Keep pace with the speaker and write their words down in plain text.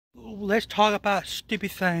let's talk about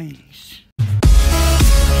stupid things.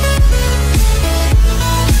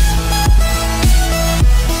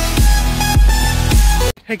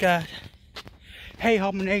 Hey guys. Hey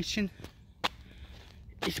Harmon Nation.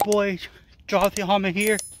 It's boy Jonathan Harmon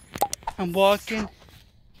here. I'm walking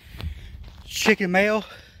chicken mail.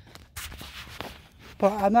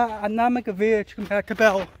 But I'm not making a video to compare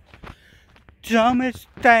about dumbest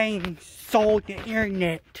things sold on the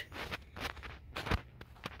internet.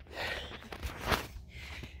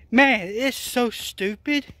 Man, it's so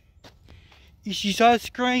stupid. You saw the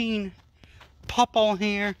screen pop on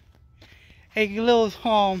here. A little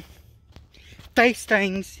face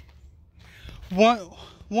things.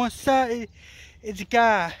 One side is a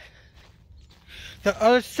guy. The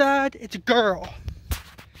other side is a girl.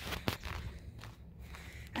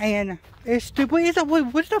 And it's stupid.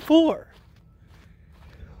 What is it for?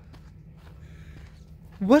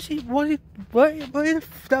 What is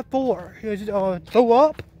that for? Is it throw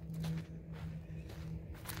up?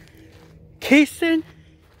 Kissing?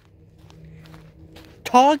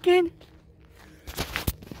 Talking?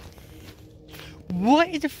 What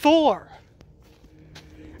is it for?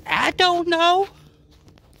 I don't know.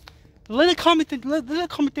 Let a comment down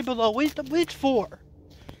below. What it's for?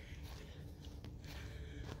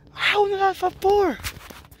 I don't know what it's for.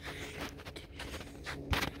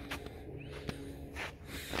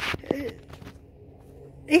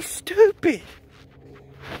 It's stupid.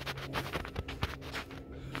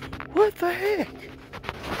 What the heck?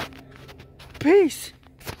 Peace.